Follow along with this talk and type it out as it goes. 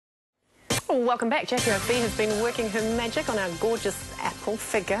Welcome back. Jackie O'Fee has been working her magic on our gorgeous apple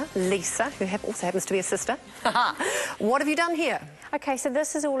figure, Lisa, who also happens to be a sister. What have you done here? Okay, so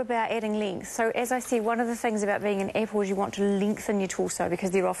this is all about adding length. So as I said, one of the things about being an apple is you want to lengthen your torso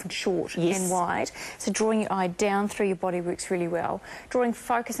because they're often short and wide. So drawing your eye down through your body works really well. Drawing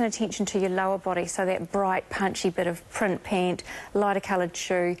focus and attention to your lower body, so that bright, punchy bit of print pant, lighter coloured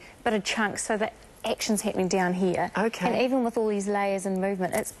shoe, bit of chunks, so that action's happening down here. Okay. And even with all these layers and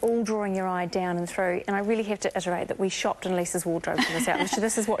movement, it's all drawing your eye down and through. And I really have to iterate that we shopped in Lisa's wardrobe for this outfit. So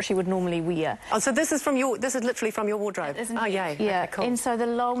this is what she would normally wear. Oh, so this is literally from your wardrobe? Oh, yay. Yeah, okay, cool. And so the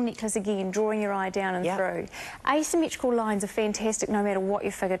long necklace again, drawing your eye down and through. Asymmetrical lines are fantastic no matter what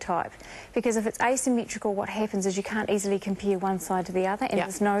your figure type, because if it's asymmetrical, what happens is you can't easily compare one side to the other, and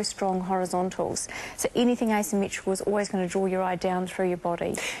there's no strong horizontals. So anything asymmetrical is always going to draw your eye down through your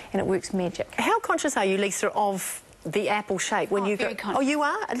body, and it works magic. How conscious are you, Lisa, of the apple shape when you go? Oh, you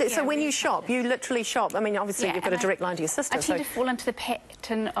are? Yeah, so when really you shop, you literally shop. I mean, obviously you've got a direct line to your sister. I tend to fall into the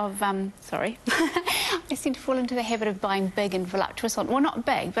pattern of, sorry. I seem to fall into the habit of buying big and voluptuous. Well, not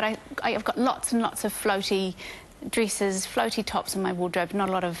big, but I've got lots and lots of floaty dresses, floaty tops in my wardrobe, not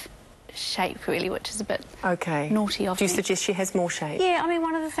a lot of shape really, which is a bit naughty of me. Do you suggest she has more shape? Yeah, I mean,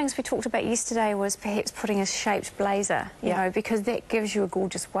 one of the things we talked about yesterday was perhaps putting a shaped blazer, you know, because that gives you a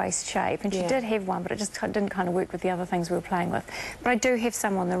gorgeous waist shape. And she did have one, but it just didn't kind of work with the other things we were playing with. But I do have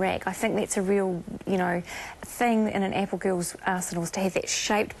some on the rack. I think that's a real, you know, thing in an Apple Girl's arsenal, is to have that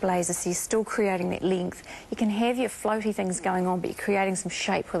shaped blazer, so you're still creating that length. You can have your floaty things going on, but you're creating some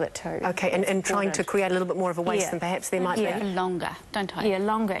shape with it too. Okay, and trying to create a little bit more of a waist than perhaps there might be. Longer, don't I? Yeah,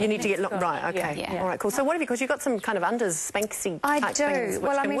 longer. You need to get right, okay. All right, cool. So what have you, because you've got some kind of unders, spanksy type things,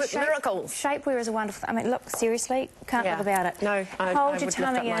 which can work miracles. Shapewear is a wonderful thing. I mean, look, seriously, can't live without it. No, Hold your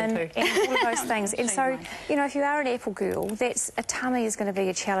tummy in and all of those things. And so, you know, if you are an Apple Girl, a tummy is going to be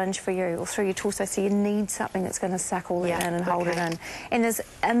a challenge for you, or through your torso, so you need something that's going to suck all that in and hold it in. And there's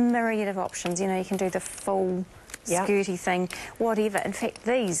a myriad of options. You know, you can do the full skirty thing, whatever. In fact,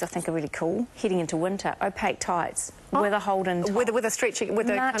 these I think are really cool. Heading into winter, opaque tights with a hold-in top. With a stretching, with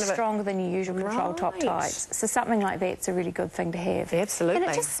a kind of stronger than your usual control top tights. So something like that's a really good thing to have. Absolutely.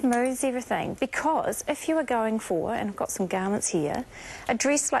 And it just smooths everything, because if you are going for, and I've got some garments here, a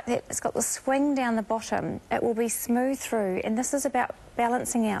dress like that, it's got the swing down the bottom, it will be smooth through, and this is about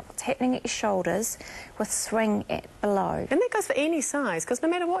balancing out what's happening at your shoulders with swing at below. And that goes for any size, because no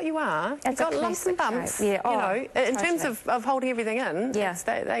matter what you are, you've got lumps and bumps. You know, in terms of holding everything in,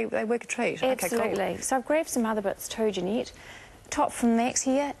 they work a treat. Absolutely. Okay, cool. So I've grabbed some other bits too, Jeanette. Top from Max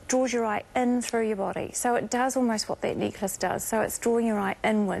here draws your eye in through your body. So it does almost what that necklace does. So it's drawing your eye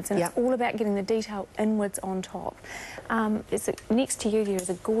inwards, and it's all about getting the detail inwards on top. Next to you there is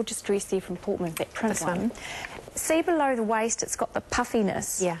a gorgeous dress there from Portman, that print one. See below the waist, it's got the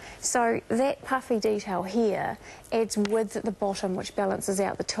puffiness. So that puffy detail here adds width at the bottom, which balances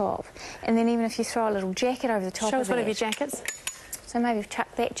out the top. And then even if you throw a little jacket over the top of it. Show us one of your jackets. So maybe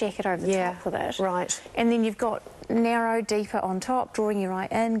chuck that jacket over the top with it. Right. And then you've got narrow, deeper on top, drawing your eye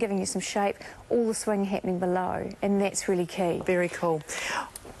in, giving you some shape, all the swing happening below, and that's really key. Very cool.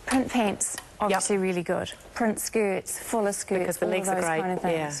 Print pants, obviously really good. Print skirts, fuller skirts, because the legs are great. Kind of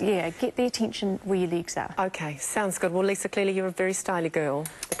things. Yeah, get the attention where your legs are. Okay, sounds good. Well, Lisa, clearly you're a very stylish girl.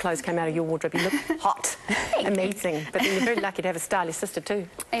 The clothes came out of your wardrobe. You look hot, amazing. But then you're very lucky to have a stylish sister too.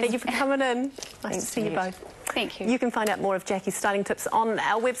 Thank you for coming in. Nice to see you both. Thank you. You can find out more of Jackie's styling tips on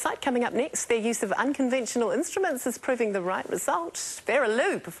our website. Coming up next, their use of unconventional instruments is proving the right result. Vera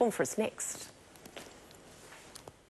Lou perform for us next.